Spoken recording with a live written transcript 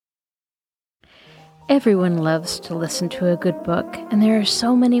Everyone loves to listen to a good book, and there are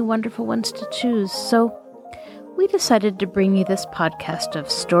so many wonderful ones to choose, so we decided to bring you this podcast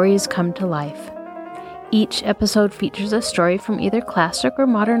of Stories Come to Life. Each episode features a story from either classic or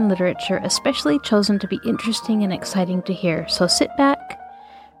modern literature, especially chosen to be interesting and exciting to hear. So sit back,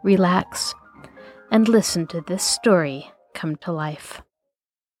 relax, and listen to this story come to life.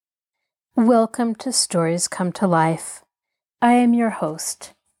 Welcome to Stories Come to Life. I am your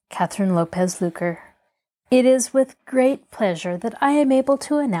host, Catherine Lopez-Luker. It is with great pleasure that I am able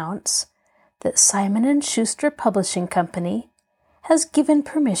to announce that Simon & Schuster Publishing Company has given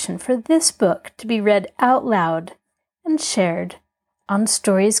permission for this book to be read out loud and shared on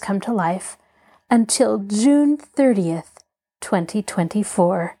Stories Come to Life until June 30th,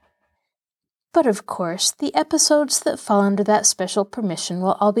 2024. But of course, the episodes that fall under that special permission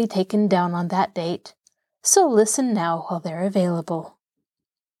will all be taken down on that date, so listen now while they're available.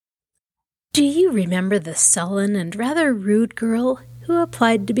 Do you remember the sullen and rather rude girl who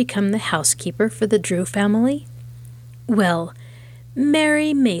applied to become the housekeeper for the Drew family? Well,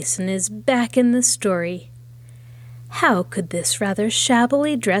 Mary Mason is back in the story. How could this rather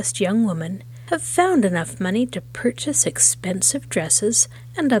shabbily dressed young woman have found enough money to purchase expensive dresses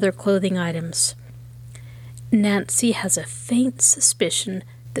and other clothing items? Nancy has a faint suspicion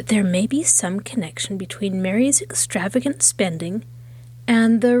that there may be some connection between Mary's extravagant spending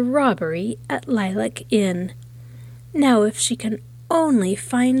and the robbery at Lilac Inn. Now, if she can only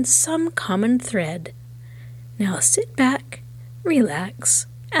find some common thread. Now sit back, relax,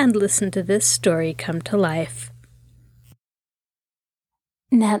 and listen to this story come to life.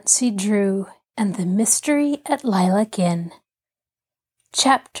 Nancy Drew and the Mystery at Lilac Inn.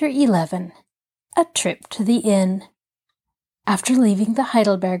 Chapter 11. A Trip to the Inn. After leaving the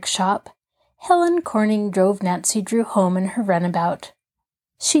Heidelberg shop, Helen Corning drove Nancy Drew home in her runabout.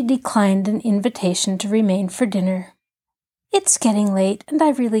 She declined an invitation to remain for dinner. "It's getting late, and I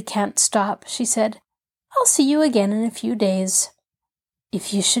really can't stop," she said. "I'll see you again in a few days.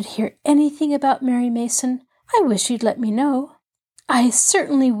 If you should hear anything about Mary Mason, I wish you'd let me know." "I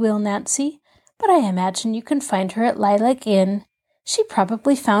certainly will, Nancy, but I imagine you can find her at Lilac Inn. She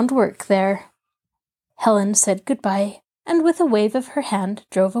probably found work there." Helen said goodbye, and with a wave of her hand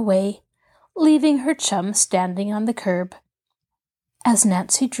drove away, leaving her chum standing on the curb. As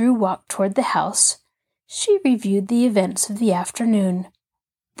Nancy Drew walked toward the house, she reviewed the events of the afternoon.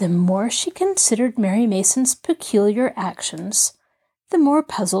 The more she considered Mary Mason's peculiar actions, the more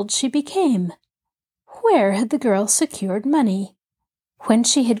puzzled she became. Where had the girl secured money? When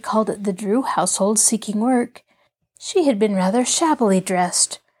she had called at the Drew household seeking work, she had been rather shabbily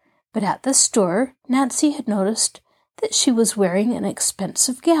dressed, but at the store Nancy had noticed that she was wearing an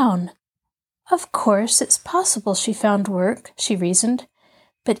expensive gown. Of course, it's possible she found work, she reasoned,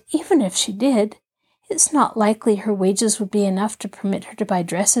 but even if she did, it's not likely her wages would be enough to permit her to buy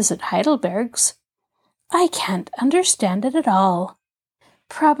dresses at Heidelberg's. I can't understand it at all.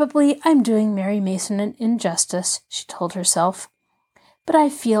 Probably I'm doing Mary Mason an injustice, she told herself, but I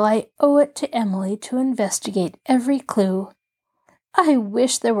feel I owe it to Emily to investigate every clue. I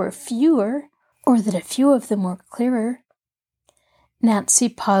wish there were fewer, or that a few of them were clearer. Nancy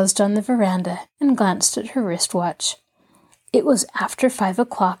paused on the veranda and glanced at her wristwatch. It was after 5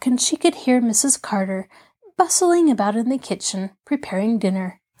 o'clock, and she could hear Mrs. Carter bustling about in the kitchen, preparing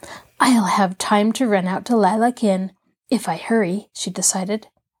dinner. "I'll have time to run out to Lilac Inn, if I hurry," she decided.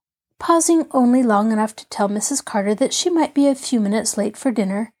 Pausing only long enough to tell Mrs. Carter that she might be a few minutes late for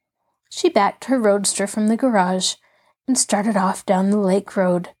dinner, she backed her roadster from the garage and started off down the lake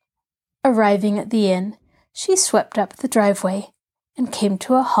road. Arriving at the inn, she swept up the driveway and came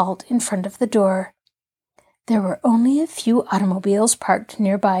to a halt in front of the door. There were only a few automobiles parked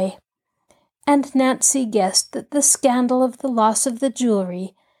nearby, and Nancy guessed that the scandal of the loss of the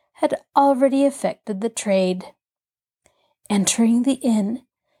jewelry had already affected the trade. Entering the inn,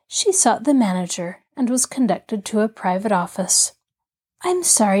 she sought the manager and was conducted to a private office. "I'm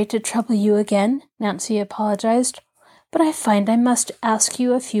sorry to trouble you again," Nancy apologized, "but I find I must ask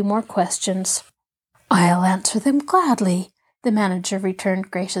you a few more questions." "I'll answer them gladly," the manager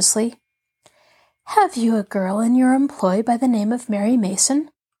returned graciously. "Have you a girl in your employ by the name of Mary Mason?"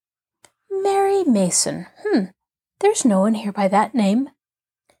 "Mary Mason? There's no one here by that name."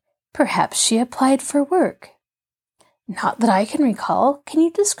 "Perhaps she applied for work." "Not that I can recall. Can you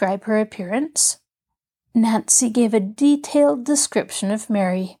describe her appearance?" Nancy gave a detailed description of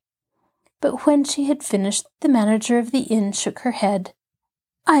Mary, but when she had finished, the manager of the inn shook her head.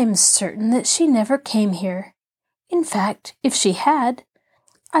 "I'm certain that she never came here. In fact, if she had,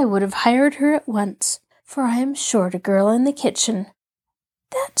 I would have hired her at once, for I am short a girl in the kitchen."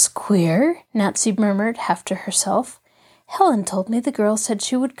 "That's queer," Nancy murmured, half to herself. "Helen told me the girl said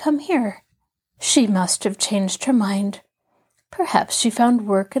she would come here. She must have changed her mind. Perhaps she found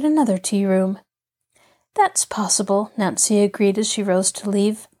work at another tea room." "That's possible," Nancy agreed as she rose to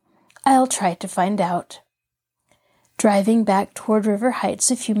leave. "I'll try to find out." Driving back toward River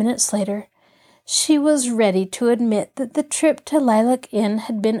Heights a few minutes later, she was ready to admit that the trip to Lilac Inn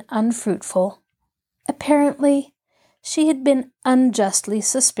had been unfruitful. Apparently, she had been unjustly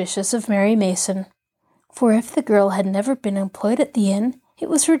suspicious of Mary Mason, for if the girl had never been employed at the inn, it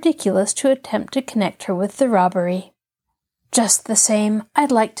was ridiculous to attempt to connect her with the robbery. "Just the same,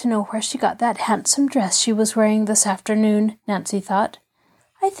 I'd like to know where she got that handsome dress she was wearing this afternoon," Nancy thought.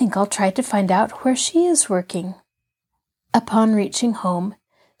 "I think I'll try to find out where she is working." Upon reaching home,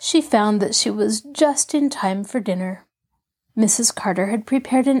 she found that she was just in time for dinner. Mrs. Carter had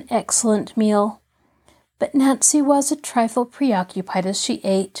prepared an excellent meal, but Nancy was a trifle preoccupied as she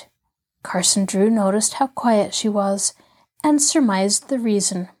ate. Carson Drew noticed how quiet she was and surmised the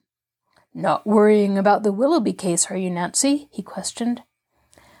reason. "Not worrying about the Willoughby case, are you, Nancy?" he questioned.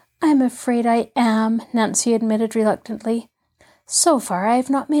 "I'm afraid I am," Nancy admitted reluctantly. "So far I have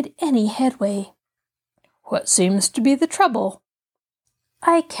not made any headway." "What seems to be the trouble?"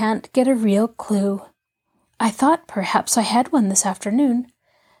 "I can't get a real clue. I thought perhaps I had one this afternoon,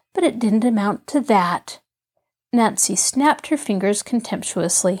 but it didn't amount to that." Nancy snapped her fingers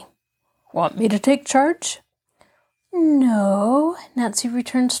contemptuously. "Want me to take charge?" "No," Nancy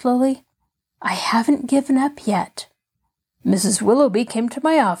returned slowly. "I haven't given up yet." "Mrs. Willoughby came to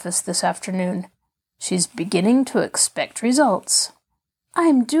my office this afternoon. She's beginning to expect results."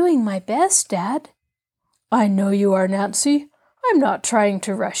 "I'm doing my best, Dad." "I know you are, Nancy. I'm not trying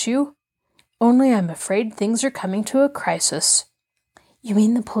to rush you. Only I'm afraid things are coming to a crisis." "You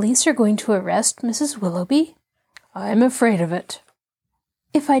mean the police are going to arrest Mrs. Willoughby?" "I'm afraid of it."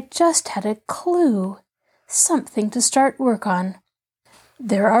 "If I just had a clue, something to start work on."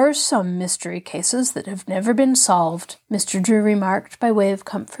 "There are some mystery cases that have never been solved," Mr. Drew remarked by way of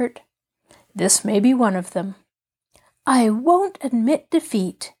comfort. "This may be one of them." "I won't admit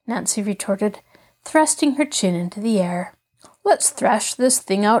defeat," Nancy retorted, thrusting her chin into the air. "Let's thrash this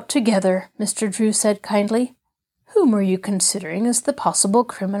thing out together," Mr. Drew said kindly. "Whom are you considering as the possible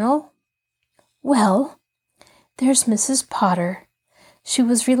criminal?" "Well, there's Mrs. Potter. She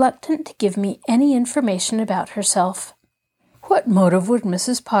was reluctant to give me any information about herself." "What motive would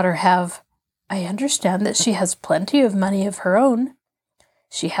Mrs. Potter have? I understand that she has plenty of money of her own.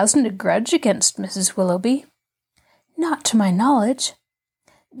 She hasn't a grudge against Mrs. Willoughby." "Not to my knowledge."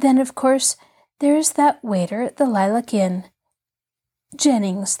 "Then, of course, there is that waiter at the Lilac Inn.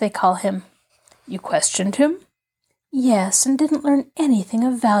 Jennings, they call him." "You questioned him?" "Yes, and didn't learn anything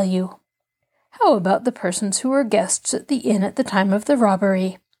of value." "How about the persons who were guests at the inn at the time of the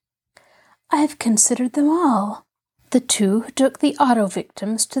robbery?" "I've considered them all. The two who took the auto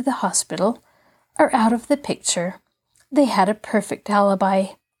victims to the hospital are out of the picture. They had a perfect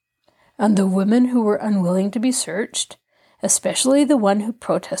alibi." "And the women who were unwilling to be searched, especially the one who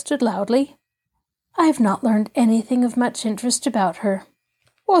protested loudly?" "I've not learned anything of much interest about her."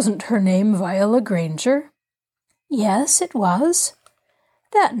 "Wasn't her name Viola Granger?" "Yes, it was."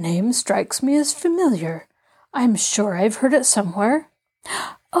 "That name strikes me as familiar. I'm sure I've heard it somewhere."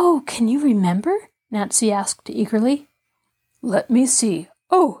 "Oh, can you remember?" Nancy asked eagerly. "Let me see.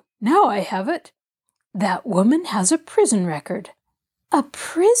 Oh, now I have it. That woman has a prison record." "A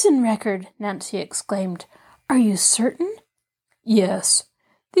prison record!" Nancy exclaimed. "Are you certain?" "Yes.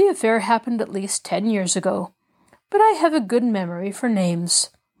 The affair happened at least 10 years ago, but I have a good memory for names.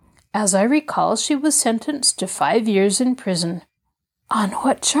 As I recall, she was sentenced to 5 years in prison." "On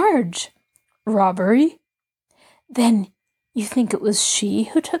what charge?" "Robbery." "Then you think it was she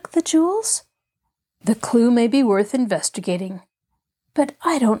who took the jewels?" "The clue may be worth investigating." "But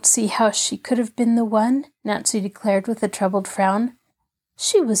I don't see how she could have been the one," Nancy declared with a troubled frown.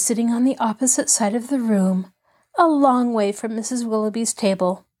 "She was sitting on the opposite side of the room, a long way from Mrs. Willoughby's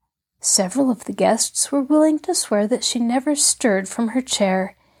table. Several of the guests were willing to swear that she never stirred from her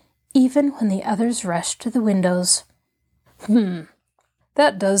chair, even when the others rushed to the windows."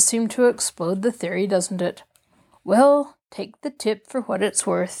 That does seem to explode the theory, doesn't it? Well, take the tip for what it's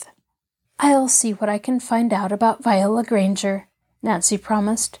worth." "I'll see what I can find out about Viola Granger," Nancy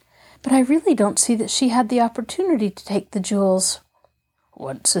promised, "but I really don't see that she had the opportunity to take the jewels."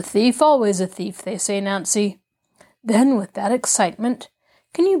 "Once a thief, always a thief, they say, Nancy. Then, with that excitement,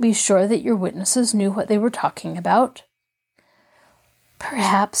 can you be sure that your witnesses knew what they were talking about?"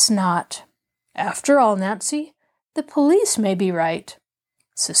 "Perhaps not." "After all, Nancy, the police may be right.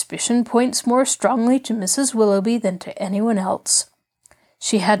 Suspicion points more strongly to Mrs. Willoughby than to anyone else.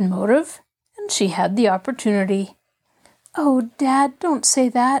 She had motive, and she had the opportunity. Oh, Dad, don't say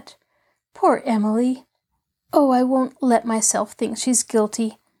that. Poor Emily. Oh, I won't let myself think she's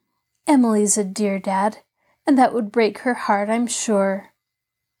guilty. Emily's a dear, Dad, and that would break her heart, I'm sure.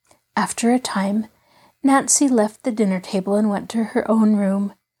 After a time, Nancy left the dinner table and went to her own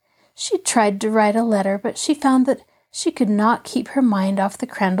room. She tried to write a letter, but she found that she could not keep her mind off the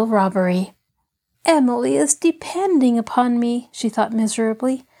Crandall robbery. Emily is depending upon me, she thought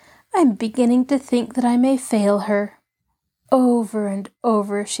miserably. I'm beginning to think that I may fail her. Over and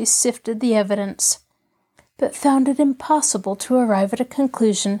over she sifted the evidence, but found it impossible to arrive at a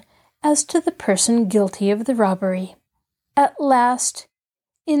conclusion as to the person guilty of the robbery. At last,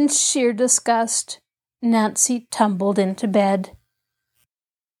 in sheer disgust, Nancy tumbled into bed.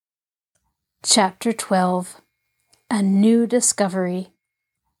 Chapter 12. A New Discovery.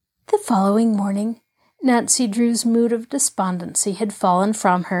 The following morning, Nancy Drew's mood of despondency had fallen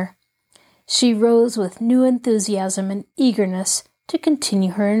from her. She rose with new enthusiasm and eagerness to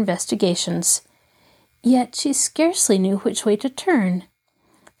continue her investigations. Yet she scarcely knew which way to turn.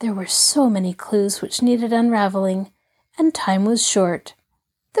 There were so many clues which needed unraveling, and time was short.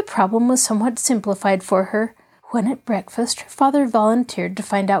 The problem was somewhat simplified for her when at breakfast her father volunteered to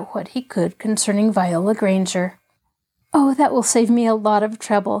find out what he could concerning Viola Granger. "Oh, that will save me a lot of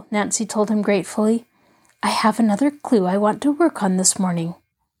trouble," Nancy told him gratefully. "I have another clue I want to work on this morning."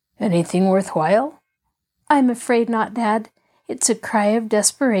 "Anything worthwhile?" "I'm afraid not, Dad. It's a cry of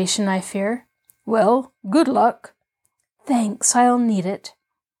desperation, I fear." "Well, good luck." "Thanks, I'll need it."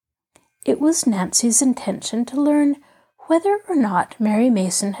 It was Nancy's intention to learn whether or not Mary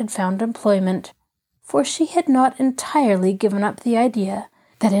Mason had found employment, for she had not entirely given up the idea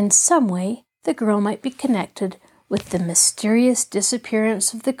that in some way the girl might be connected with the mysterious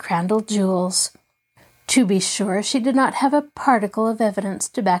disappearance of the Crandall jewels. To be sure, she did not have a particle of evidence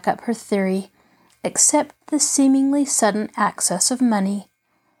to back up her theory, except the seemingly sudden access of money,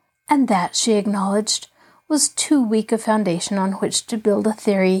 and that, she acknowledged, was too weak a foundation on which to build a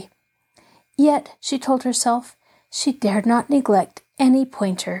theory. Yet, she told herself, she dared not neglect any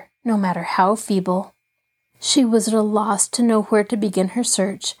pointer, no matter how feeble. She was at a loss to know where to begin her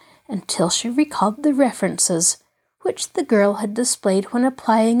search until she recalled the references which the girl had displayed when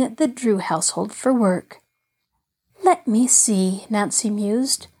applying at the Drew household for work. "Let me see," Nancy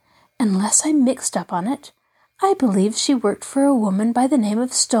mused. "Unless I'm mixed up on it, I believe she worked for a woman by the name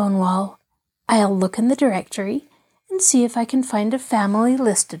of Stonewall. I'll look in the directory and see if I can find a family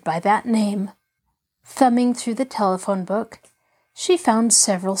listed by that name." Thumbing through the telephone book, she found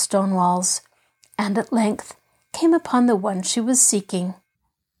several Stonewalls, and at length came upon the one she was seeking.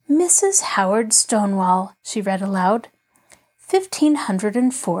 "Mrs. Howard Stonewall," she read aloud,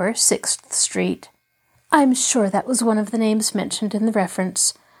 1504 6th Street. "I'm sure that was one of the names mentioned in the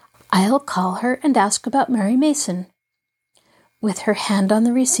reference. I'll call her and ask about Mary Mason." With her hand on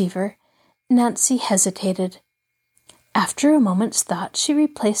the receiver, Nancy hesitated. After a moment's thought, she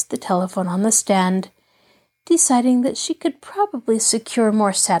replaced the telephone on the stand, deciding that she could probably secure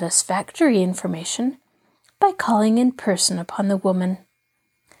more satisfactory information by calling in person upon the woman.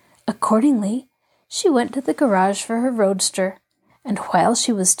 Accordingly, she went to the garage for her roadster, and while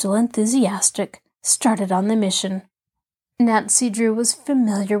she was still enthusiastic, started on the mission. Nancy Drew was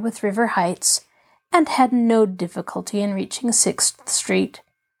familiar with River Heights and had no difficulty in reaching 6th Street,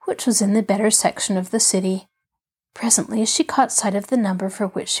 which was in the better section of the city. Presently she caught sight of the number for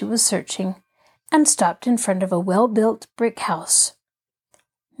which she was searching, and stopped in front of a well-built brick house.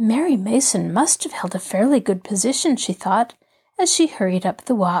 Mary Mason must have held a fairly good position, she thought, as she hurried up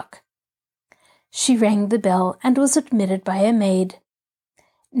the walk. She rang the bell and was admitted by a maid.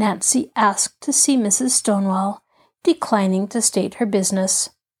 Nancy asked to see Mrs. Stonewall, declining to state her business.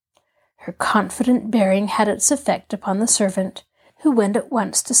 Her confident bearing had its effect upon the servant, who went at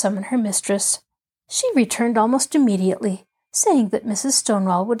once to summon her mistress. She returned almost immediately, saying that Mrs.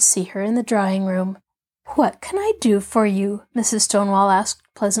 Stonewall would see her in the drawing-room. "What can I do for you?" Mrs. Stonewall asked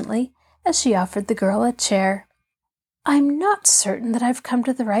pleasantly, as she offered the girl a chair. "I'm not certain that I've come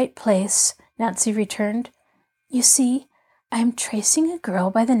to the right place," Nancy returned. "You see, I'm tracing a girl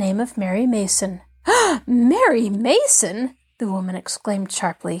by the name of Mary Mason." "Mary Mason!" the woman exclaimed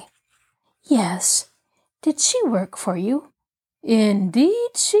sharply. "Yes. Did she work for you?"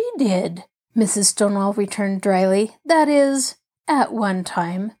 "Indeed she did," Mrs. Stonewall returned dryly. "That is, at one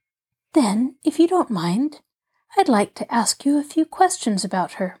time." "Then, if you don't mind, I'd like to ask you a few questions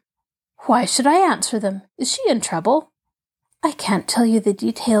about her." "Why should I answer them? Is she in trouble?" "I can't tell you the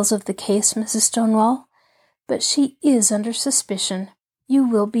details of the case, Mrs. Stonewall, but she is under suspicion. You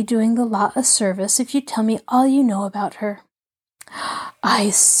will be doing the law a service if you tell me all you know about her." I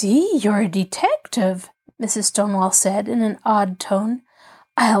see you're a detective, Mrs. Stonewall said in an odd tone.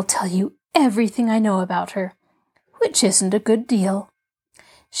 I'll tell you everything I know about her, which isn't a good deal.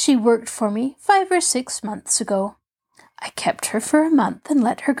 She worked for me 5 or 6 months ago. I kept her for a month and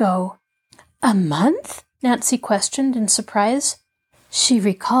let her go. A month? Nancy questioned in surprise. She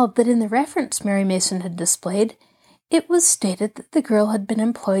recalled that in the reference Mary Mason had displayed, it was stated that the girl had been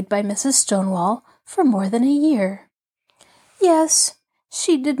employed by Mrs. Stonewall for more than a year. Yes,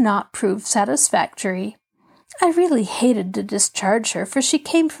 she did not prove satisfactory. I really hated to discharge her, for she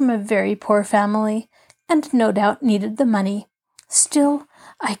came from a very poor family, and no doubt needed the money. Still,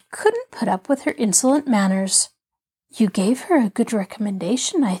 I couldn't put up with her insolent manners. You gave her a good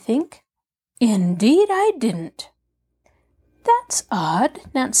recommendation, I think. Indeed, I didn't. That's odd,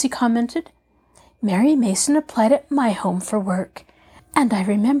 Nancy commented. Mary Mason applied at my home for work, and I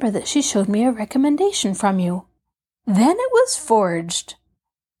remember that she showed me a recommendation from you. Then it was forged.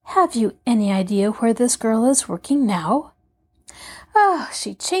 Have you any idea where this girl is working now?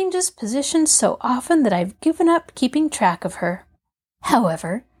 She changes positions so often that I've given up keeping track of her.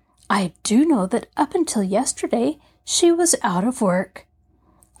 However, I do know that up until yesterday she was out of work.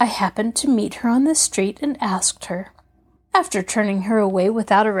 I happened to meet her on the street and asked her. After turning her away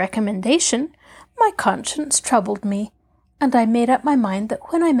without a recommendation, my conscience troubled me, and I made up my mind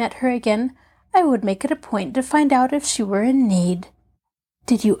that when I met her again, I would make it a point to find out if she were in need.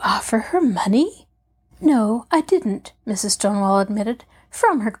 Did you offer her money? No, I didn't, Mrs. Stonewall admitted.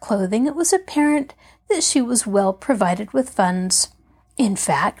 From her clothing, it was apparent that she was well provided with funds. In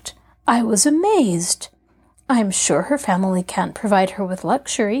fact, I was amazed. I'm sure her family can't provide her with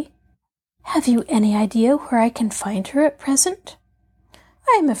luxury. Have you any idea where I can find her at present?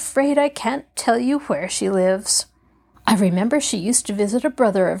 I'm afraid I can't tell you where she lives. I remember she used to visit a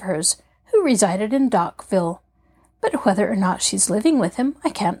brother of hers who resided in Dockville, but whether or not she's living with him, I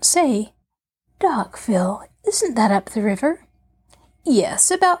can't say. Dockville, isn't that up the river? Yes,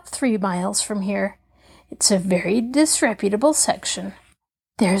 about 3 miles from here. It's a very disreputable section.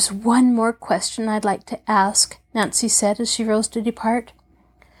 There's one more question I'd like to ask, Nancy said as she rose to depart.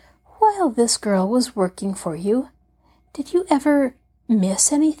 While this girl was working for you, did you ever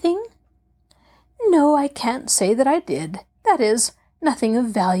miss anything? No, I can't say that I did. That is, nothing of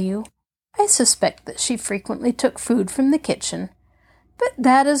value. I suspect that she frequently took food from the kitchen, but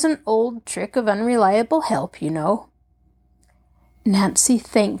that is an old trick of unreliable help, you know. Nancy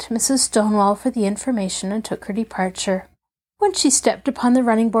thanked Mrs. Stonewall for the information and took her departure. When she stepped upon the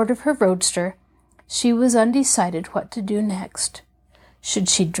running board of her roadster, she was undecided what to do next. Should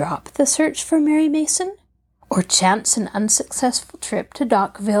she drop the search for Mary Mason, or chance an unsuccessful trip to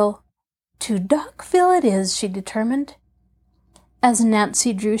Dockville? To Dockville it is, she determined. As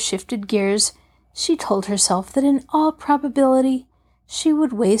Nancy drew shifted gears, she told herself that in all probability she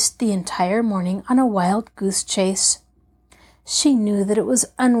would waste the entire morning on a wild goose chase. She knew that it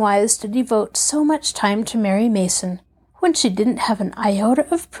was unwise to devote so much time to Mary Mason when she didn't have an iota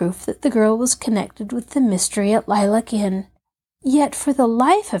of proof that the girl was connected with the mystery at Lilac Inn. Yet for the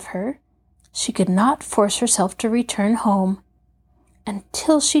life of her, she could not force herself to return home.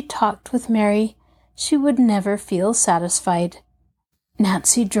 Until she talked with Mary, she would never feel satisfied.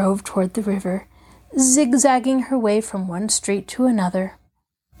 Nancy drove toward the river, zigzagging her way from one street to another.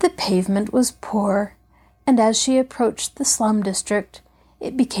 The pavement was poor, and as she approached the slum district,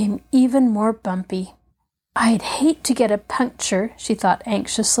 it became even more bumpy. I'd hate to get a puncture, she thought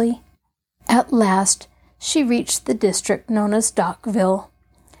anxiously. At last, she reached the district known as Dockville,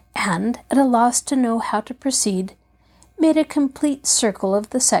 and, at a loss to know how to proceed, made a complete circle of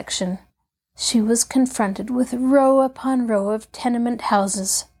the section. She was confronted with row upon row of tenement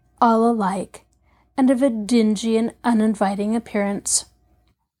houses, all alike, and of a dingy and uninviting appearance.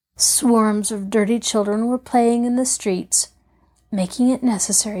 Swarms of dirty children were playing in the streets, making it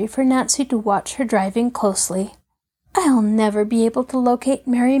necessary for Nancy to watch her driving closely. I'll never be able to locate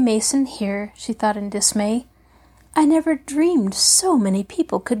Mary Mason here, she thought in dismay. I never dreamed so many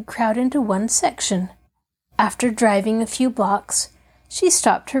people could crowd into one section. After driving a few blocks, she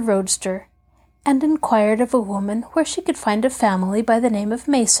stopped her roadster and inquired of a woman where she could find a family by the name of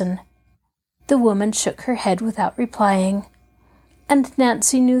Mason. The woman shook her head without replying, and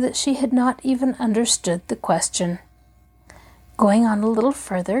Nancy knew that she had not even understood the question. Going on a little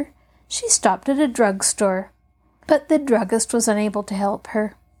further, she stopped at a drugstore, but the druggist was unable to help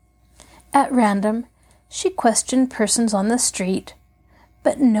her. At random, she questioned persons on the street,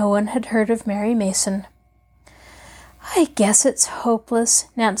 but no one had heard of Mary Mason. I guess it's hopeless,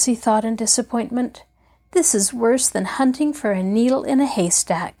 Nancy thought in disappointment. This is worse than hunting for a needle in a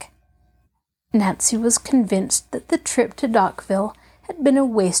haystack. Nancy was convinced that the trip to Dockville had been a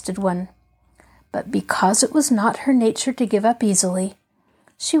wasted one, but because it was not her nature to give up easily,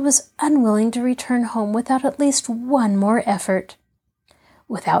 she was unwilling to return home without at least one more effort.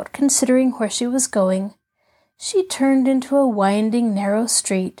 Without considering where she was going, she turned into a winding, narrow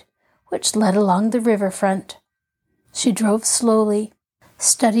street which led along the riverfront. She drove slowly,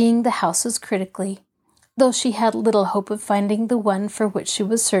 studying the houses critically, though she had little hope of finding the one for which she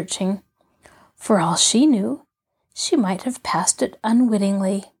was searching. For all she knew, she might have passed it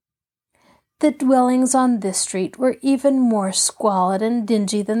unwittingly. The dwellings on this street were even more squalid and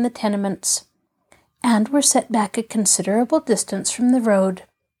dingy than the tenements, and were set back a considerable distance from the road.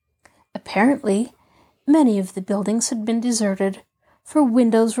 Apparently, many of the buildings had been deserted, for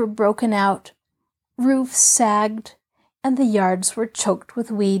windows were broken out, roofs sagged, and the yards were choked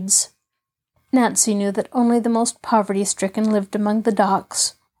with weeds. Nancy knew that only the most poverty-stricken lived among the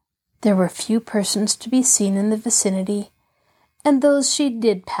docks. There were few persons to be seen in the vicinity, and those she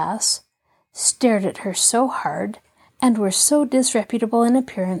did pass stared at her so hard and were so disreputable in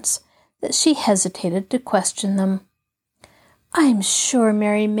appearance that she hesitated to question them. "I'm sure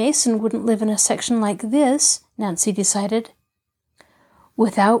Mary Mason wouldn't live in a section like this," Nancy decided.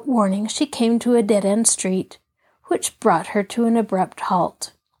 Without warning, she came to a dead-end street, which brought her to an abrupt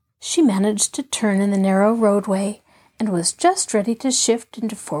halt. She managed to turn in the narrow roadway and was just ready to shift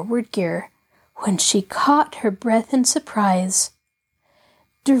into forward gear when she caught her breath in surprise.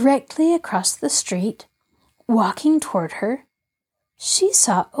 Directly across the street, walking toward her, she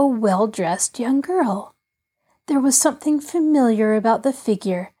saw a well-dressed young girl. There was something familiar about the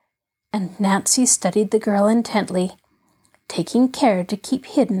figure, and Nancy studied the girl intently, taking care to keep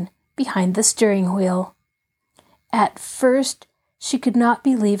hidden behind the steering wheel. At first, she could not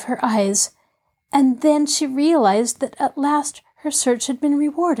believe her eyes, and then she realized that at last her search had been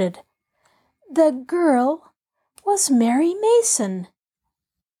rewarded. The girl was Mary Mason.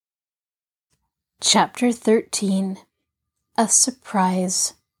 Chapter 13. A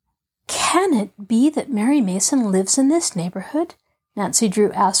Surprise. "Can it be that Mary Mason lives in this neighborhood?" Nancy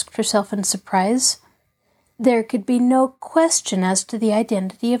Drew asked herself in surprise. There could be no question as to the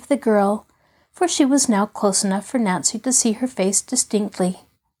identity of the girl, for she was now close enough for Nancy to see her face distinctly.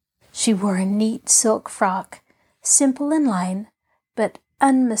 She wore a neat silk frock, simple in line, but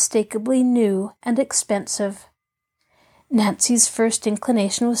unmistakably new and expensive. Nancy's first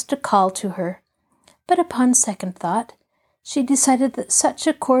inclination was to call to her, but upon second thought, she decided that such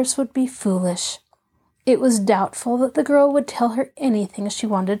a course would be foolish. It was doubtful that the girl would tell her anything she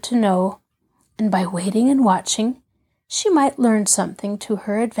wanted to know, and by waiting and watching, she might learn something to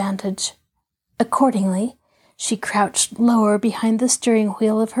her advantage. Accordingly, she crouched lower behind the steering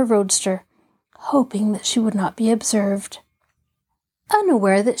wheel of her roadster, hoping that she would not be observed.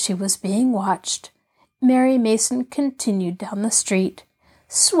 Unaware that she was being watched, Mary Mason continued down the street,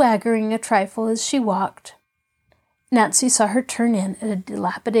 swaggering a trifle as she walked. Nancy saw her turn in at a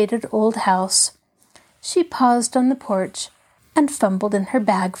dilapidated old house. She paused on the porch and fumbled in her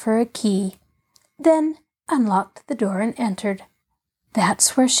bag for a key, then unlocked the door and entered.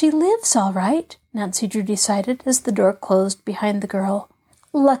 "That's where she lives, all right," Nancy Drew decided as the door closed behind the girl.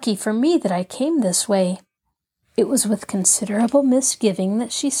 "Lucky for me that I came this way." It was with considerable misgiving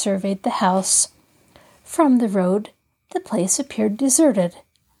that she surveyed the house. From the road, the place appeared deserted.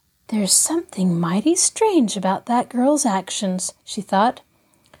 "There's something mighty strange about that girl's actions," she thought.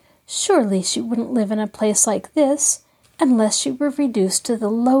 "Surely she wouldn't live in a place like this unless she were reduced to the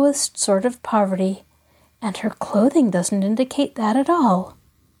lowest sort of poverty, and her clothing doesn't indicate that at all."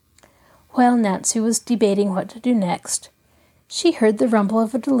 While Nancy was debating what to do next, she heard the rumble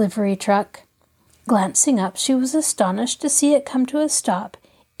of a delivery truck. Glancing up, she was astonished to see it come to a stop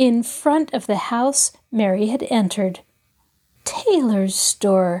in front of the house Mary had entered. "Taylor's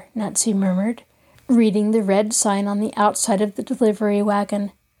store," Nancy murmured, reading the red sign on the outside of the delivery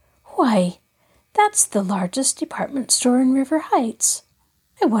wagon. "Why, that's the largest department store in River Heights.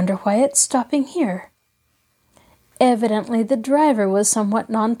 I wonder why it's stopping here." Evidently the driver was somewhat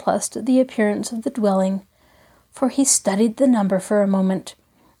nonplussed at the appearance of the dwelling, for he studied the number for a moment,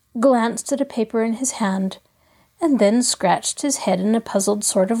 glanced at a paper in his hand, and then scratched his head in a puzzled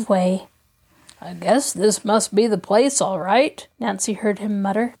sort of way. "I guess this must be the place, all right," Nancy heard him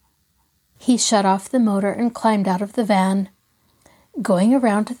mutter. He shut off the motor and climbed out of the van. Going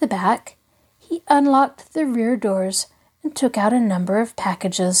around to the back, he unlocked the rear doors and took out a number of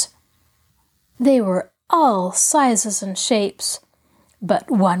packages. They were all sizes and shapes, but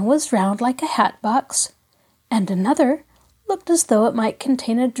one was round like a hat box, and another looked as though it might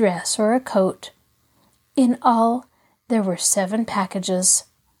contain a dress or a coat. In all, there were 7 packages.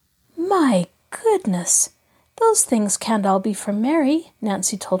 "My goodness, those things can't all be from Mary,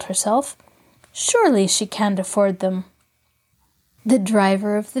 Nancy told herself. Surely she can't afford them. The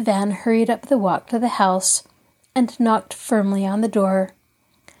driver of the van hurried up the walk to the house and knocked firmly on the door.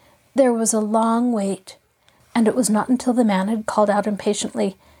 There was a long wait, and it was not until the man had called out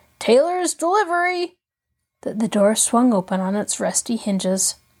impatiently, "Taylor's delivery," that the door swung open on its rusty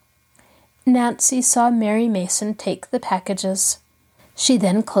hinges. Nancy saw Mary Mason take the packages. She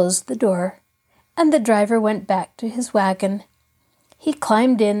then closed the door, and the driver went back to his wagon. He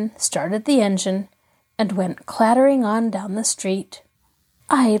climbed in, started the engine, and went clattering on down the street.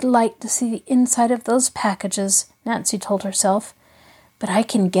 "I'd like to see the inside of those packages," Nancy told herself, "but I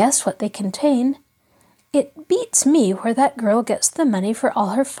can guess what they contain. It beats me where that girl gets the money for all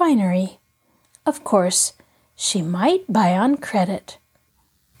her finery. Of course, she might buy on credit."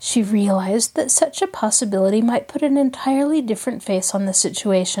 She realized that such a possibility might put an entirely different face on the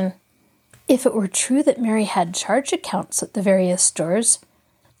situation. If it were true that Mary had charge accounts at the various stores,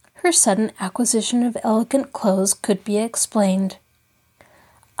 her sudden acquisition of elegant clothes could be explained.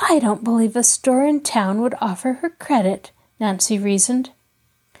 "I don't believe a store in town would offer her credit," Nancy reasoned.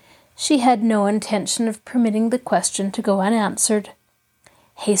 She had no intention of permitting the question to go unanswered.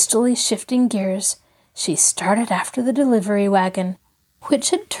 Hastily shifting gears, she started after the delivery wagon,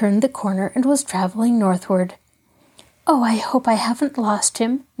 which had turned the corner and was traveling northward. "Oh, I hope I haven't lost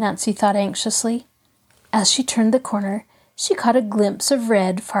him," Nancy thought anxiously. As she turned the corner, she caught a glimpse of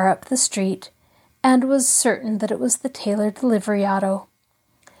red far up the street, and was certain that it was the Taylor delivery auto.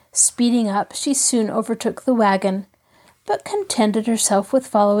 Speeding up, she soon overtook the wagon, but contented herself with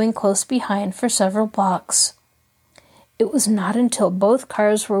following close behind for several blocks. It was not until both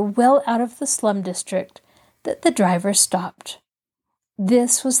cars were well out of the slum district that the driver stopped.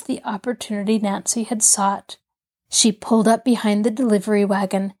 This was the opportunity Nancy had sought. She pulled up behind the delivery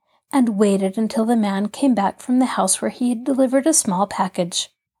wagon and waited until the man came back from the house where he had delivered a small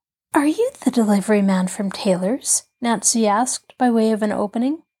package. "Are you the delivery man from Taylor's?" Nancy asked by way of an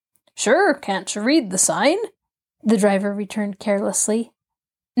opening. "Sure, can't you read the sign?" the driver returned carelessly.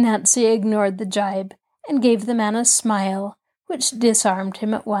 Nancy ignored the jibe and gave the man a smile, which disarmed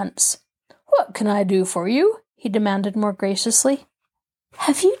him at once. "What can I do for you?" he demanded more graciously.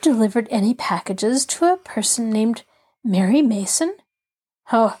 "Have you delivered any packages to a person named Mary Mason?"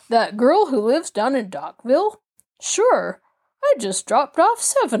 "Oh, that girl who lives down in Dockville? Sure, I just dropped off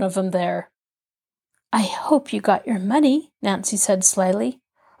 7 of them there." "I hope you got your money," Nancy said slyly.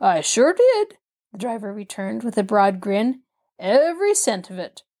 "I sure did," the driver returned with a broad grin. "Every cent of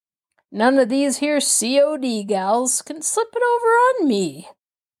it. None of these here COD gals can slip it over on me."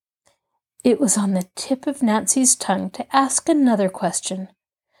 It was on the tip of Nancy's tongue to ask another question,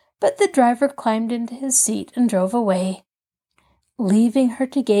 but the driver climbed into his seat and drove away, leaving her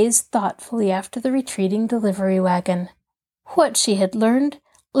to gaze thoughtfully after the retreating delivery wagon. What she had learned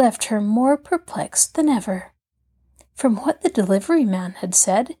left her more perplexed than ever. From what the delivery man had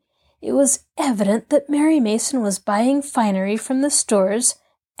said, it was evident that Mary Mason was buying finery from the stores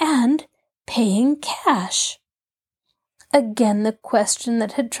and paying cash. Again, the question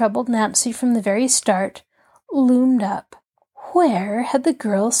that had troubled Nancy from the very start loomed up. Where had the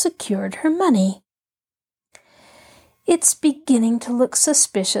girl secured her money? "It's beginning to look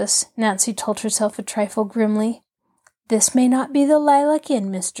suspicious," Nancy told herself a trifle grimly. "This may not be the Lilac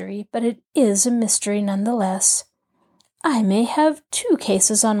Inn mystery, but it is a mystery nonetheless. I may have 2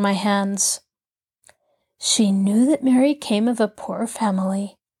 cases on my hands." She knew that Mary came of a poor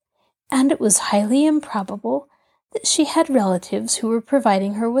family, and it was highly improbable that she had relatives who were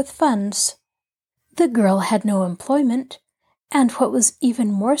providing her with funds. The girl had no employment, and what was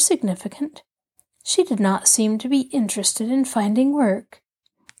even more significant, she did not seem to be interested in finding work.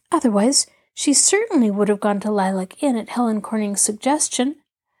 Otherwise, she certainly would have gone to Lilac Inn at Helen Corning's suggestion.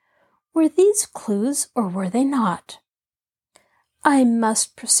 Were these clues, or were they not? "I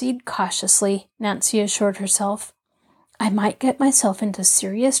must proceed cautiously," Nancy assured herself. "I might get myself into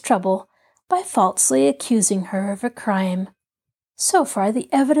serious trouble by falsely accusing her of a crime. So far, the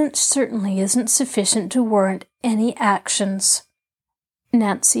evidence certainly isn't sufficient to warrant any actions."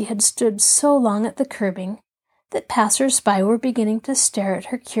 Nancy had stood so long at the curbing that passers-by were beginning to stare at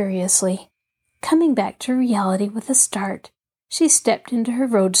her curiously. Coming back to reality with a start, she stepped into her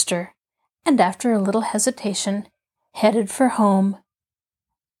roadster, and after a little hesitation, headed for home.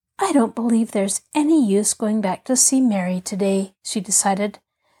 "I don't believe there's any use going back to see Mary today," she decided,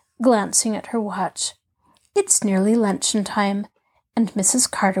 glancing at her watch. "It's nearly luncheon time, and Mrs.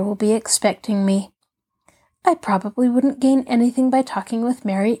 Carter will be expecting me. I probably wouldn't gain anything by talking with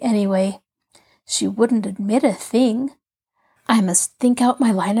Mary anyway. She wouldn't admit a thing. I must think out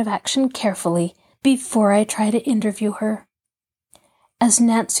my line of action carefully before I try to interview her. As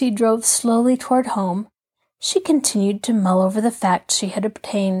Nancy drove slowly toward home, she continued to mull over the facts she had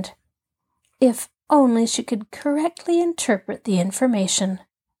obtained. If only she could correctly interpret the information.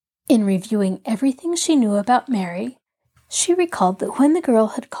 In reviewing everything she knew about Mary, she recalled that when the girl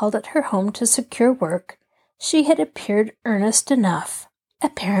had called at her home to secure work, she had appeared earnest enough.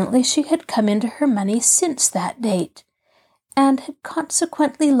 Apparently she had come into her money since that date, and had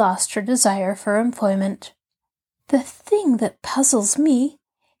consequently lost her desire for employment. The thing that puzzles me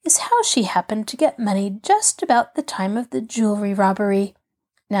is how she happened to get money just about the time of the jewelry robbery,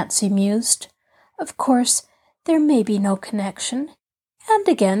 Nancy mused. Of course, there may be no connection, and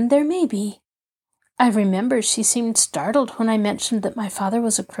again there may be. I remember she seemed startled when I mentioned that my father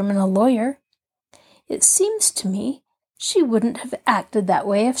was a criminal lawyer. It seems to me she wouldn't have acted that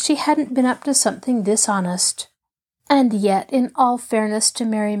way if she hadn't been up to something dishonest. And yet, in all fairness to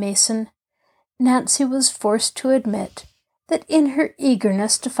Mary Mason, Nancy was forced to admit that in her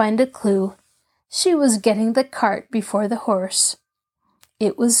eagerness to find a clue, she was getting the cart before the horse.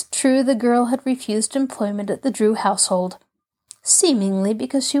 It was true the girl had refused employment at the Drew household, seemingly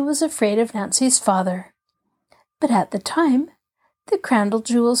because she was afraid of Nancy's father. But at the time, the Crandall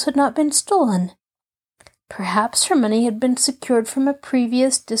jewels had not been stolen. Perhaps her money had been secured from a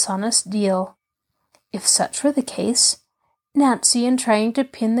previous dishonest deal. If such were the case, Nancy, in trying to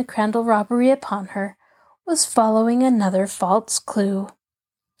pin the Crandall robbery upon her, was following another false clue.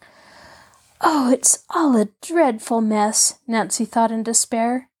 Oh, it's all a dreadful mess, Nancy thought in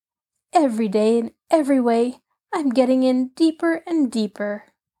despair. Every day, in every way, I'm getting in deeper and deeper.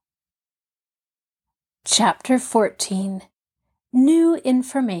 Chapter 14. New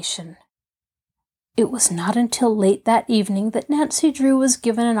Information. It was not until late that evening that Nancy Drew was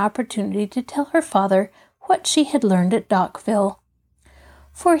given an opportunity to tell her father what she had learned at Dockville,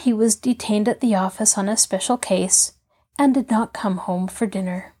 for he was detained at the office on a special case and did not come home for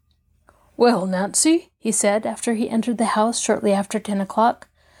dinner. "Well, Nancy," he said after he entered the house shortly after 10 o'clock,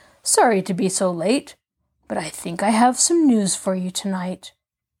 "sorry to be so late, but I think I have some news for you tonight."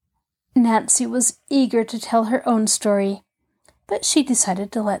 Nancy was eager to tell her own story, but she decided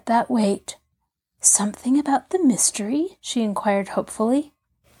to let that wait. "Something about the mystery?" she inquired hopefully.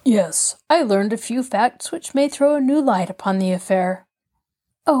 "Yes, I learned a few facts which may throw a new light upon the affair."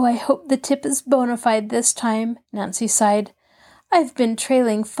 "Oh, I hope the tip is bona fide this time," Nancy sighed. "I've been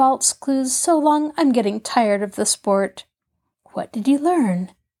trailing false clues so long I'm getting tired of the sport." "What did you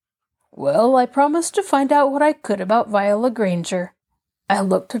learn?" "Well, I promised to find out what I could about Viola Granger. I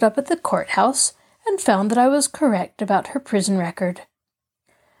looked it up at the courthouse and found that I was correct about her prison record."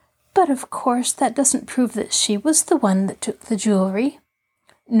 "But of course that doesn't prove that she was the one that took the jewelry."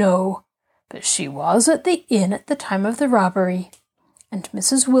 "No, but she was at the inn at the time of the robbery, and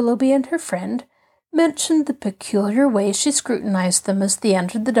Mrs. Willoughby and her friend mentioned the peculiar way she scrutinized them as they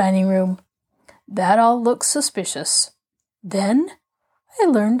entered the dining room. That all looks suspicious. Then I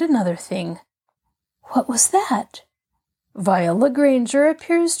learned another thing." "What was that?" "Viola Granger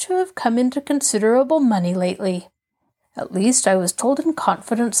appears to have come into considerable money lately. At least I was told in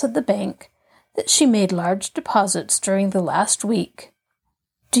confidence at the bank that she made large deposits during the last week."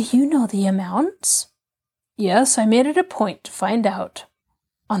 "Do you know the amounts?" "Yes, I made it a point to find out.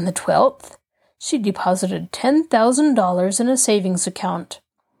 On the 12th, she deposited $10,000 in a savings account,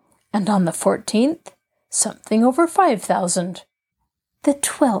 and on the 14th, something over $5,000. "The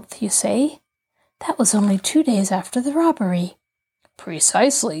 12th, you say? That was only 2 days after the robbery."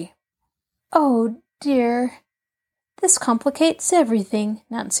 "Precisely." "Oh, dear. This complicates everything,"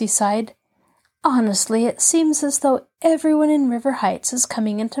 Nancy sighed. "Honestly, it seems as though everyone in River Heights is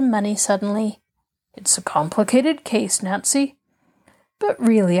coming into money suddenly." "It's a complicated case, Nancy. But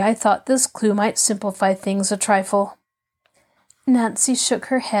really, I thought this clue might simplify things a trifle." Nancy shook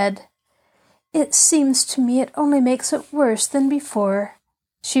her head. "It seems to me it only makes it worse than before."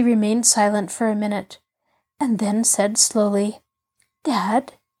 She remained silent for a minute, and then said slowly,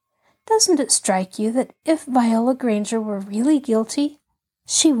 "Dad, doesn't it strike you that if Viola Granger were really guilty,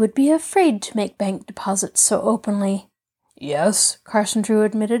 she would be afraid to make bank deposits so openly?" "Yes," Carson Drew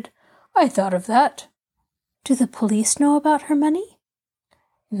admitted. "I thought of that." "Do the police know about her money?"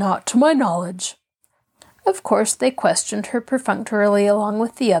 "Not to my knowledge. Of course, they questioned her perfunctorily along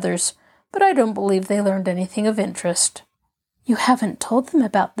with the others, but I don't believe they learned anything of interest." "You haven't told them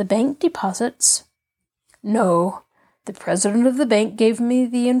about the bank deposits?" "No. The president of the bank gave me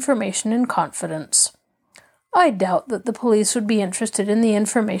the information in confidence. I doubt that the police would be interested in the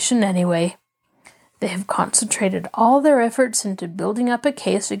information anyway. They have concentrated all their efforts into building up a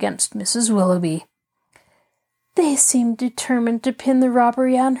case against Mrs. Willoughby. They seem determined to pin the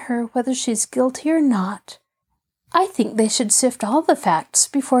robbery on her, whether she's guilty or not. I think they should sift all the facts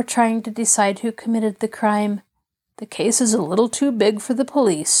before trying to decide who committed the crime. The case is a little too big for the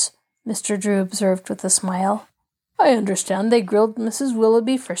police, Mr. Drew observed with a smile. I understand they grilled Mrs.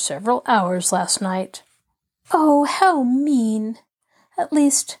 Willoughby for several hours last night. Oh, how mean! At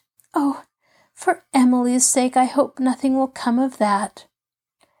least, for Emily's sake, I hope nothing will come of that.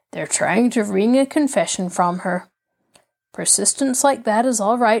 They're trying to wring a confession from her. Persistence like that is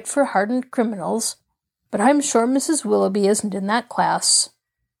all right for hardened criminals, but I'm sure Mrs. Willoughby isn't in that class.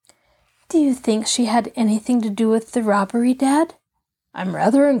 Do you think she had anything to do with the robbery, Dad? I'm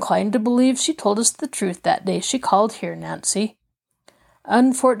rather inclined to believe she told us the truth that day she called here, Nancy.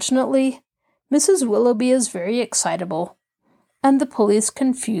 Unfortunately, Mrs. Willoughby is very excitable, and the police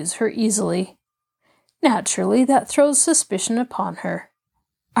confuse her easily. Naturally, that throws suspicion upon her.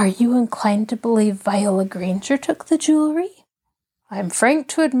 Are you inclined to believe Viola Granger took the jewelry? I'm frank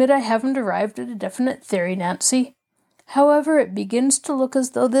to admit I haven't arrived at a definite theory, Nancy. However, it begins to look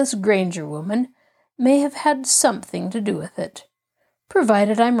as though this Granger woman may have had something to do with it,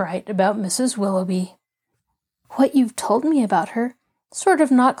 provided I'm right about Mrs. Willoughby. What you've told me about her sort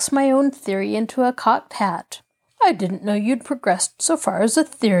of knocks my own theory into a cocked hat. I didn't know you'd progressed so far as a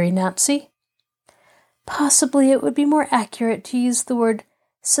theory, Nancy. Possibly it would be more accurate to use the word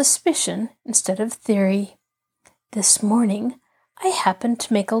suspicion instead of theory. This morning, I happened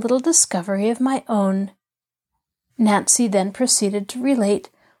to make a little discovery of my own. Nancy then proceeded to relate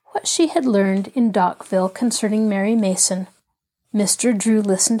what she had learned in Dockville concerning Mary Mason. Mr. Drew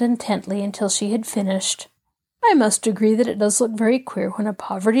listened intently until she had finished. I must agree that it does look very queer when a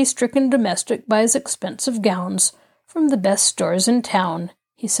poverty-stricken domestic buys expensive gowns from the best stores in town,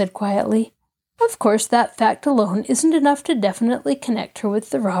 he said quietly. Of course, that fact alone isn't enough to definitely connect her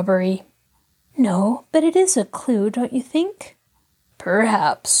with the robbery. No, but it is a clue, don't you think?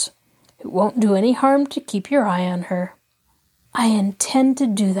 Perhaps. It won't do any harm to keep your eye on her. I intend to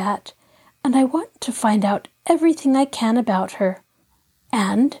do that, and I want to find out everything I can about her.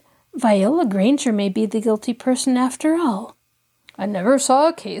 And Viola Granger may be the guilty person after all. I never saw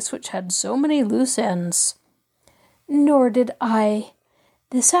a case which had so many loose ends. Nor did I.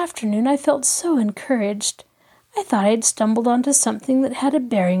 This afternoon I felt so encouraged. I thought I'd stumbled onto something that had a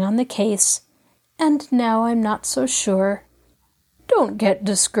bearing on the case, and now I'm not so sure. Don't get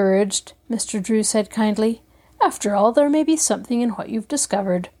discouraged, Mr. Drew said kindly. After all, there may be something in what you've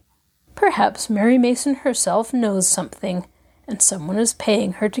discovered. Perhaps Mary Mason herself knows something, and someone is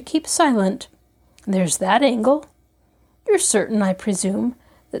paying her to keep silent. There's that angle. You're certain, I presume,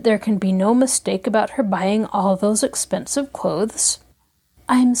 that there can be no mistake about her buying all those expensive clothes?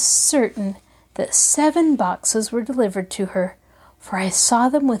 I'm certain that 7 boxes were delivered to her, for I saw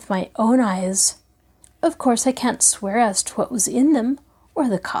them with my own eyes. Of course, I can't swear as to what was in them, or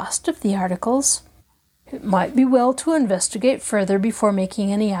the cost of the articles. It might be well to investigate further before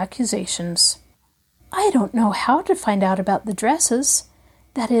making any accusations. I don't know how to find out about the dresses.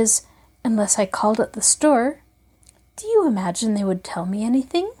 That is, unless I called at the store. Do you imagine they would tell me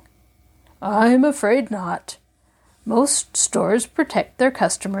anything? I'm afraid not. Most stores protect their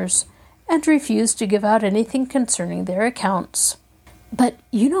customers and refuse to give out anything concerning their accounts. But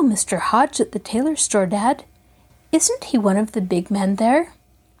you know Mr. Hodge at the tailor store, Dad. Isn't he one of the big men there?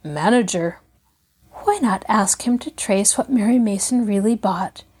 Manager. Why not ask him to trace what Mary Mason really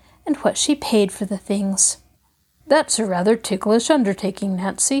bought and what she paid for the things? That's a rather ticklish undertaking,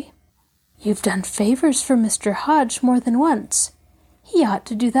 Nancy. You've done favors for Mr. Hodge more than once. He ought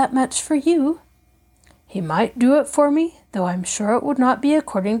to do that much for you. He might do it for me, though I'm sure it would not be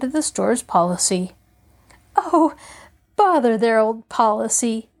according to the store's policy. Oh, bother their old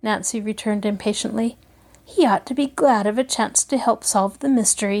policy, Nancy returned impatiently. He ought to be glad of a chance to help solve the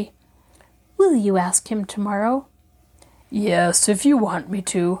mystery. Will you ask him tomorrow? Yes, if you want me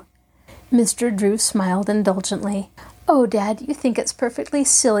to. Mr. Drew smiled indulgently. Oh, Dad, you think it's perfectly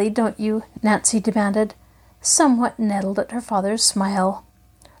silly, don't you? Nancy demanded, somewhat nettled at her father's smile.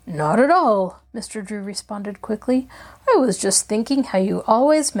 Not at all, Mr. Drew responded quickly. I was just thinking how you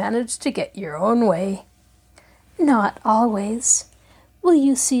always manage to get your own way. Not always. Will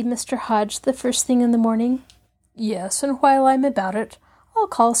you see Mr. Hodge the first thing in the morning? Yes, and while I'm about it, I'll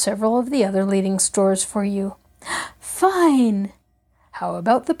call several of the other leading stores for you. Fine! How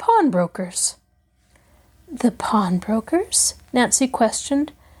about the pawnbrokers? The pawnbrokers? Nancy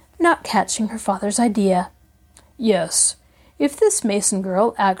questioned, not catching her father's idea. Yes. If this Mason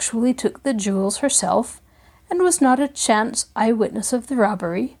girl actually took the jewels herself, and was not a chance eyewitness of the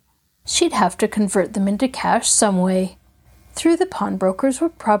robbery, she'd have to convert them into cash some way. Through the pawnbrokers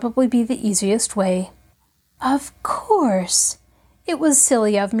would probably be the easiest way. Of course. It was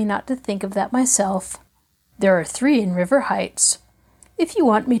silly of me not to think of that myself. There are 3 in River Heights. If you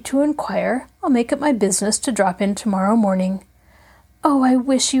want me to inquire, I'll make it my business to drop in tomorrow morning. Oh, I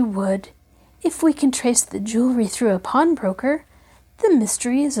wish you would. If we can trace the jewelry through a pawnbroker, the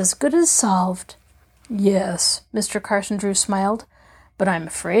mystery is as good as solved. Yes, Mr. Carson Drew smiled, but I'm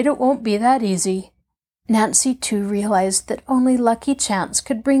afraid it won't be that easy. Nancy, too, realized that only lucky chance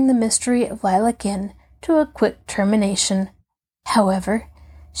could bring the mystery of Lilac Inn to a quick termination. However,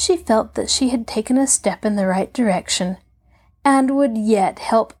 she felt that she had taken a step in the right direction, and would yet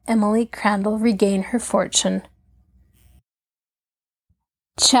help Emily Crandall regain her fortune.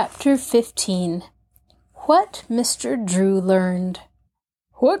 Chapter 15. What Mr. Drew Learned.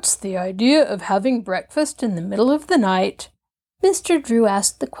 What's the idea of having breakfast in the middle of the night? Mr. Drew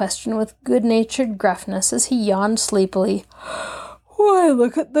asked the question with good-natured gruffness as he yawned sleepily. Why,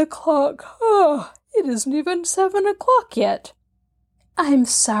 look at the clock. It isn't even 7 o'clock yet. I'm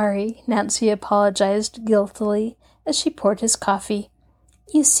sorry, Nancy apologized guiltily as she poured his coffee.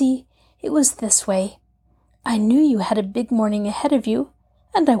 You see, it was this way. I knew you had a big morning ahead of you,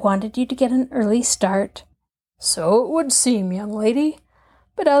 and I wanted you to get an early start. So it would seem, young lady.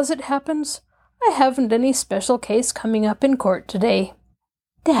 But as it happens, I haven't any special case coming up in court today.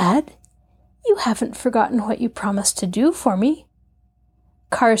 Dad, you haven't forgotten what you promised to do for me.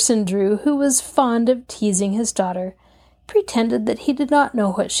 Carson Drew, who was fond of teasing his daughter, pretended that he did not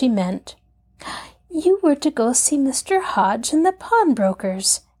know what she meant. You were to go see Mr. Hodge and the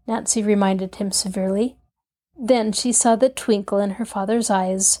pawnbrokers, Nancy reminded him severely. Then she saw the twinkle in her father's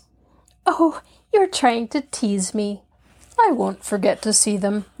eyes. Oh, you're trying to tease me. I won't forget to see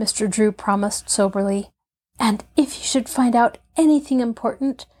them, Mr. Drew promised soberly. And if you should find out anything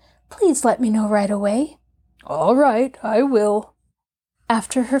important, please let me know right away. All right, I will.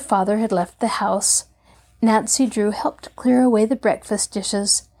 After her father had left the house, Nancy Drew helped clear away the breakfast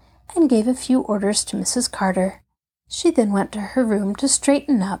dishes and gave a few orders to Mrs. Carter. She then went to her room to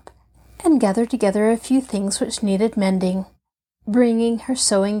straighten up and gather together a few things which needed mending. Bringing her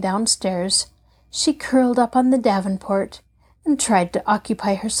sewing downstairs, she curled up on the davenport and tried to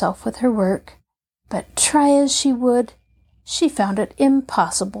occupy herself with her work. But try as she would, she found it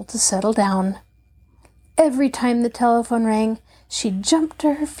impossible to settle down. Every time the telephone rang, she jumped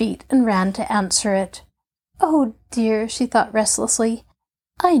to her feet and ran to answer it. Oh dear, she thought restlessly.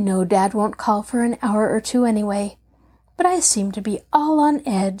 I know Dad won't call for an hour or 2 anyway, but I seem to be all on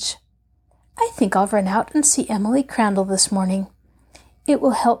edge. I think I'll run out and see Emily Crandall this morning. It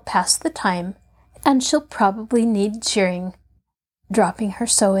will help pass the time, and she'll probably need cheering. Dropping her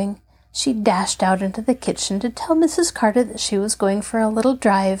sewing, she dashed out into the kitchen to tell Mrs. Carter that she was going for a little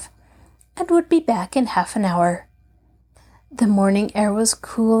drive, and would be back in half an hour. The morning air was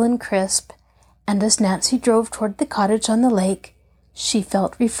cool and crisp, and as Nancy drove toward the cottage on the lake, she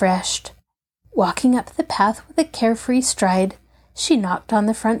felt refreshed. Walking up the path with a carefree stride, she knocked on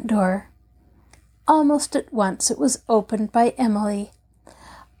the front door. Almost at once it was opened by Emily.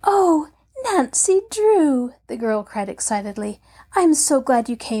 "Oh, Nancy Drew!" the girl cried excitedly. "I'm so glad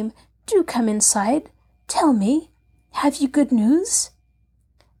you came. Do come inside. Tell me, have you good news?"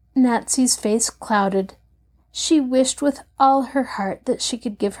 Nancy's face clouded. She wished with all her heart that she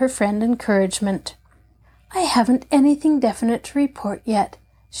could give her friend encouragement. "I haven't anything definite to report yet,"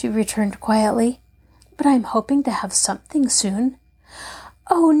 she returned quietly, "but I'm hoping to have something soon.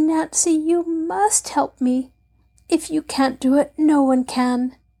 Oh, Nancy, you must help me. If you can't do it, no one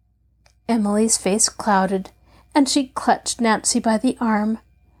can." Emily's face clouded, and she clutched Nancy by the arm.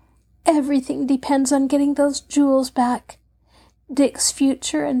 "Everything depends on getting those jewels back. Dick's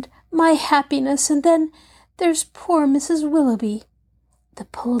future and my happiness, and then there's poor Mrs. Willoughby. The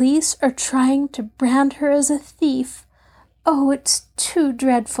police are trying to brand her as a thief. Oh, it's too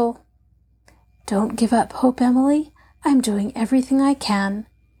dreadful." "Don't give up hope, Emily. I'm doing everything I can."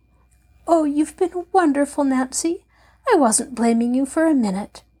 "Oh, you've been wonderful, Nancy. I wasn't blaming you for a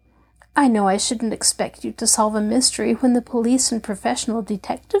minute. I know I shouldn't expect you to solve a mystery when the police and professional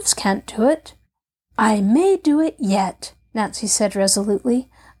detectives can't do it." "I may do it yet," Nancy said resolutely.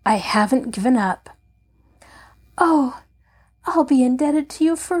 "I haven't given up." "Oh, I'll be indebted to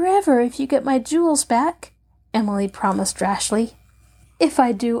you forever if you get my jewels back," Emily promised rashly. "If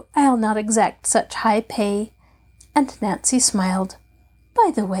I do, I'll not exact such high pay." And Nancy smiled.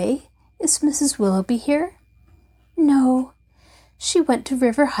 "By the way, is Mrs. Willoughby here?" "No. She went to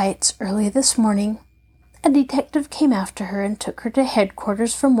River Heights early this morning. A detective came after her and took her to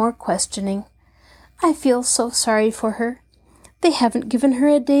headquarters for more questioning. I feel so sorry for her. They haven't given her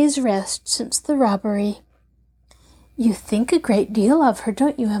a day's rest since the robbery." "You think a great deal of her,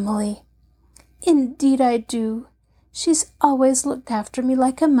 don't you, Emily?" Indeed I do. She's always looked after me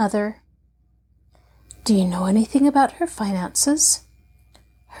like a mother." "Do you know anything about her finances?"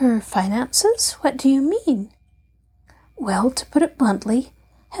 "Her finances? What do you mean?" "Well, to put it bluntly,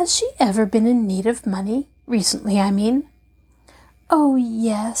 has she ever been in need of money? Recently, I mean." "Oh,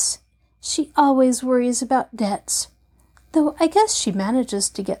 yes. She always worries about debts, though I guess she manages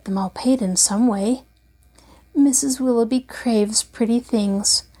to get them all paid in some way. Mrs. Willoughby craves pretty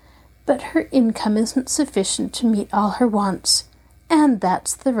things, but her income isn't sufficient to meet all her wants, and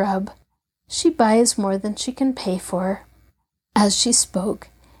that's the rub. She buys more than she can pay for." As she spoke,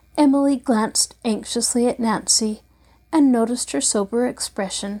 Emily glanced anxiously at Nancy and noticed her sober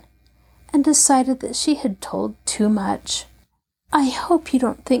expression, and decided that she had told too much. "I hope you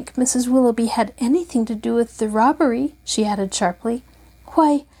don't think Mrs. Willoughby had anything to do with the robbery," she added sharply.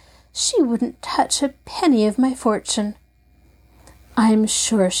 "Why, she wouldn't touch a penny of my fortune." "I'm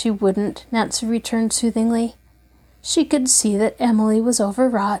sure she wouldn't," Nancy returned soothingly. She could see that Emily was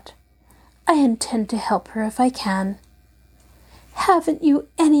overwrought. "I intend to help her if I can." "Haven't you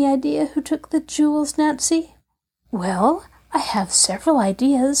any idea who took the jewels, Nancy?" "Well, I have several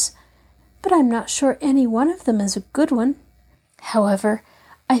ideas, but I'm not sure any one of them is a good one. However,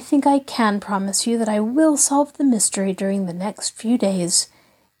 I think I can promise you that I will solve the mystery during the next few days,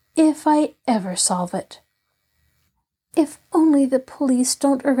 if I ever solve it." "If only the police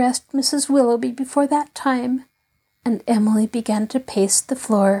don't arrest Mrs. Willoughby before that time," and Emily began to pace the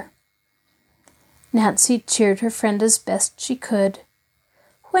floor. Nancy cheered her friend as best she could.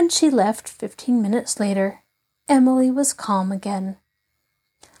 When she left 15 minutes later, Emily was calm again.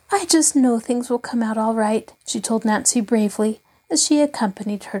 "I just know things will come out all right," she told Nancy bravely as she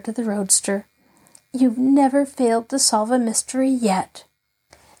accompanied her to the roadster. "You've never failed to solve a mystery yet."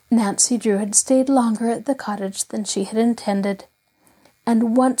 Nancy Drew had stayed longer at the cottage than she had intended,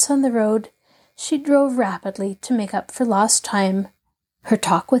 and once on the road, she drove rapidly to make up for lost time. Her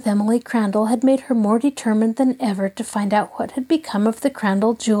talk with Emily Crandall had made her more determined than ever to find out what had become of the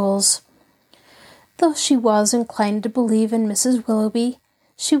Crandall jewels. Though she was inclined to believe in Mrs. Willoughby,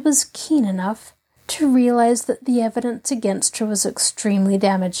 she was keen enough to realize that the evidence against her was extremely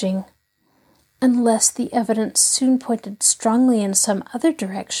damaging. Unless the evidence soon pointed strongly in some other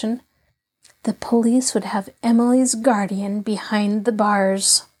direction, the police would have Emily's guardian behind the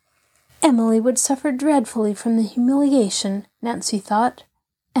bars. Emily would suffer dreadfully from the humiliation, Nancy thought,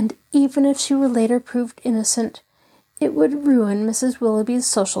 and even if she were later proved innocent, it would ruin Mrs. Willoughby's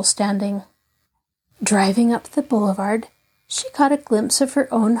social standing. Driving up the boulevard, she caught a glimpse of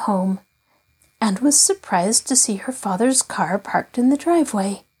her own home, and was surprised to see her father's car parked in the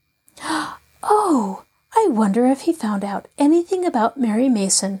driveway. "Oh, I wonder if he found out anything about Mary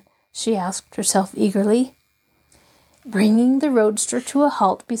Mason," she asked herself eagerly. Bringing the roadster to a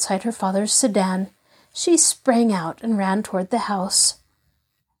halt beside her father's sedan, she sprang out and ran toward the house.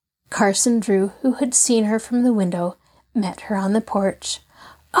 Carson Drew, who had seen her from the window, met her on the porch.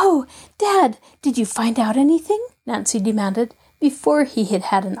 "Oh, Dad, did you find out anything?" Nancy demanded, before he had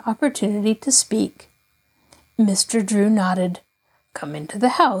had an opportunity to speak. Mr. Drew nodded. "Come into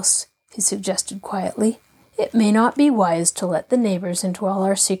the house," he suggested quietly. "It may not be wise to let the neighbors into all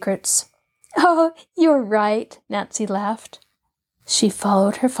our secrets." "Oh, you're right," Nancy laughed. She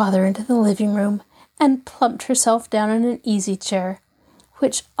followed her father into the living room and plumped herself down in an easy chair,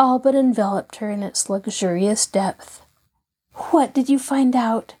 which all but enveloped her in its luxurious depth. "What did you find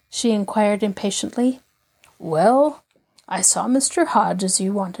out?" she inquired impatiently. "Well, I saw Mr. Hodge as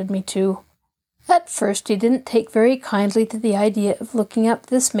you wanted me to. At first he didn't take very kindly to the idea of looking up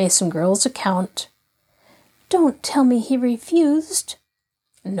this Mason girl's account." "Don't tell me he refused."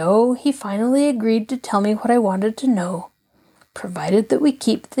 "No, he finally agreed to tell me what I wanted to know, provided that we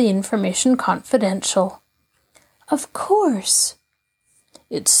keep the information confidential." "Of course."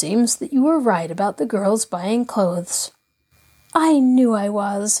 "It seems that you were right about the girls buying clothes." "I knew I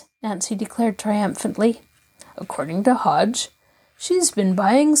was," Nancy declared triumphantly. "According to Hodge, she's been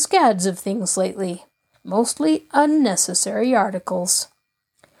buying scads of things lately, mostly unnecessary articles."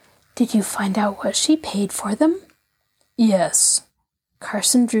 "Did you find out what she paid for them?" "Yes."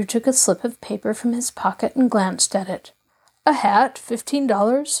 Carson Drew took a slip of paper from his pocket and glanced at it. "A hat,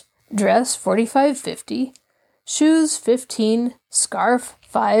 $15, dress, $45.50, shoes, $15, scarf,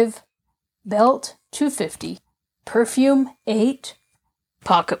 $5, belt, $2.50, perfume, $8,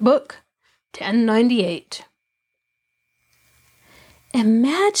 pocketbook, $10.98.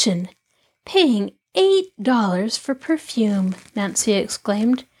 "Imagine paying $8 for perfume," Nancy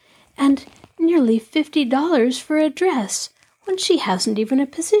exclaimed, "and nearly $50 for a dress, when she hasn't even a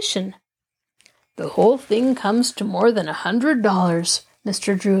position." "The whole thing comes to more than $100,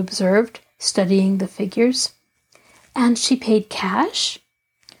 Mr. Drew observed, studying the figures. And she paid cash?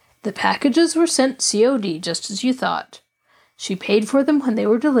 The packages were sent COD, just as you thought. She paid for them when they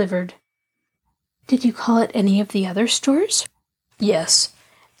were delivered. Did you call at any of the other stores? Yes,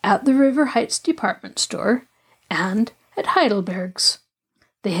 at the River Heights department store and at Heidelberg's.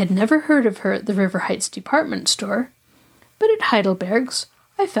 They had never heard of her at the River Heights department store, but at Heidelberg's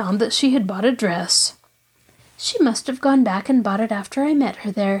I found that she had bought a dress. She must have gone back and bought it after I met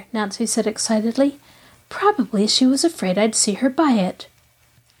her there, Nancy said excitedly. Probably she was afraid I'd see her buy it.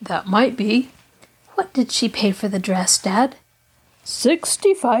 That might be. What did she pay for the dress, Dad?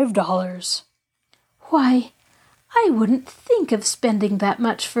 $65. Why, I wouldn't think of spending that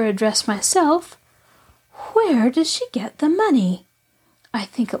much for a dress myself. Where does she get the money? I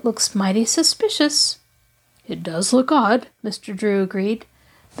think it looks mighty suspicious. It does look odd, Mr. Drew agreed,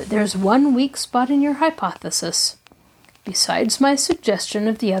 but there's one weak spot in your hypothesis. Besides my suggestion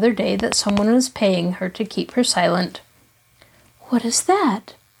of the other day that someone was paying her to keep her silent. What is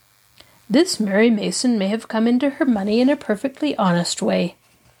that? This Mary Mason may have come into her money in a perfectly honest way.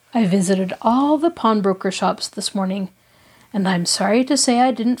 I visited all the pawnbroker shops this morning, and I'm sorry to say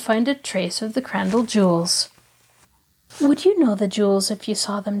I didn't find a trace of the Crandall jewels. Would you know the jewels if you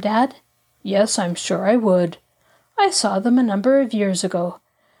saw them, Dad? Yes, I'm sure I would. I saw them a number of years ago,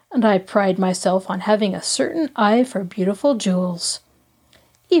 and I pride myself on having a certain eye for beautiful jewels.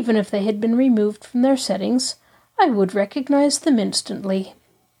 Even if they had been removed from their settings, I would recognize them instantly.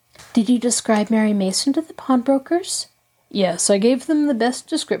 Did you describe Mary Mason to the pawnbrokers? Yes, I gave them the best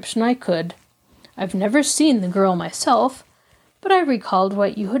description I could. I've never seen the girl myself, but I recalled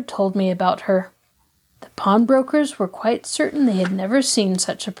what you had told me about her. The pawnbrokers were quite certain they had never seen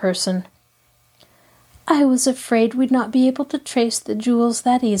such a person. I was afraid we'd not be able to trace the jewels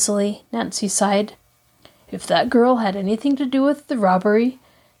that easily, Nancy sighed. If that girl had anything to do with the robbery,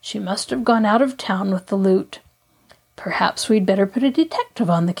 she must have gone out of town with the loot. Perhaps we'd better put a detective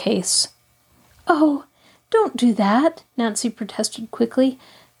on the case. Oh, don't do that, Nancy protested quickly.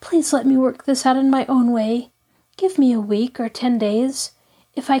 Please let me work this out in my own way. Give me a week or 10 days.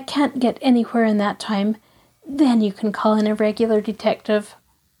 If I can't get anywhere in that time, then you can call in a regular detective.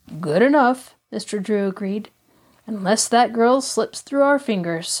 Good enough, Mr. Drew agreed, unless that girl slips through our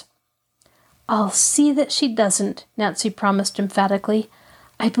fingers. I'll see that she doesn't, Nancy promised emphatically.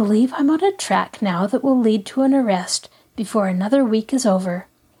 I believe I'm on a track now that will lead to an arrest before another week is over.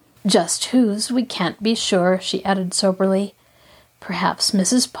 Just whose, we can't be sure, she added soberly. Perhaps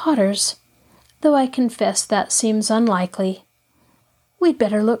Mrs. Potter's, though I confess that seems unlikely. We'd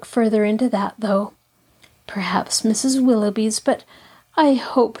better look further into that, though. Perhaps Mrs. Willoughby's, but I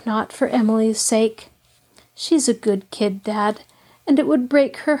hope not for Emily's sake. She's a good kid, Dad, and it would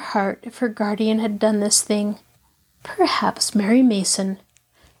break her heart if her guardian had done this thing. Perhaps Mary Mason.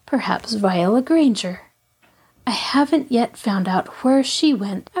 Perhaps Viola Granger. I haven't yet found out where she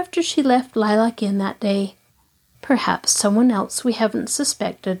went after she left Lilac Inn that day. Perhaps someone else we haven't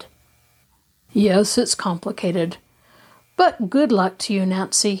suspected. Yes, it's complicated. But good luck to you,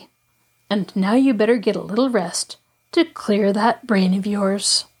 Nancy. And now you better get a little rest to clear that brain of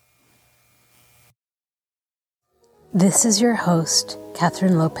yours. This is your host,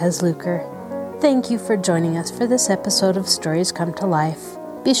 Catherine Lopez-Luker. Thank you for joining us for this episode of Stories Come to Life.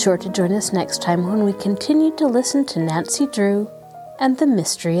 Be sure to join us next time when we continue to listen to Nancy Drew and the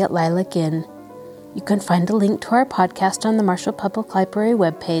Mystery at Lilac Inn. You can find a link to our podcast on the Marshall Public Library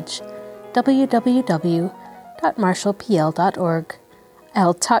webpage, www.marshallpl.org.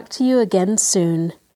 I'll talk to you again soon.